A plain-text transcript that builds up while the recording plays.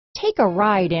Take a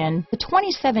ride in the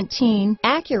 2017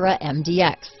 Acura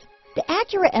MDX. The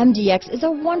Acura MDX is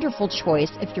a wonderful choice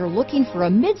if you're looking for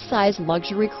a mid-size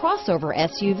luxury crossover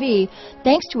SUV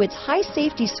thanks to its high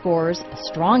safety scores, a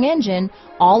strong engine,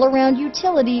 all-around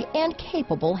utility, and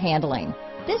capable handling.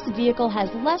 This vehicle has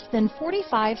less than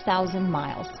 45,000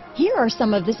 miles. Here are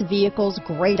some of this vehicle's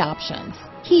great options: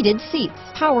 heated seats,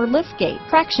 power liftgate,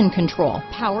 traction control,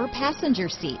 power passenger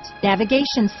seat,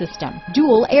 navigation system,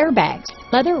 dual airbags,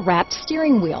 leather-wrapped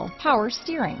steering wheel, power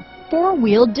steering,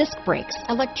 four-wheel disc brakes,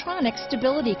 electronic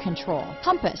stability control,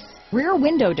 compass, rear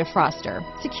window defroster,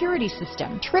 security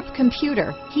system, trip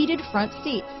computer, heated front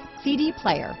seats, CD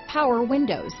player, power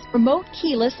windows, remote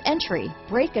keyless entry,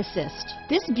 brake assist.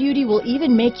 This beauty will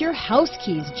even make your house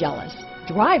keys jealous.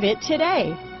 Drive it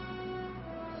today.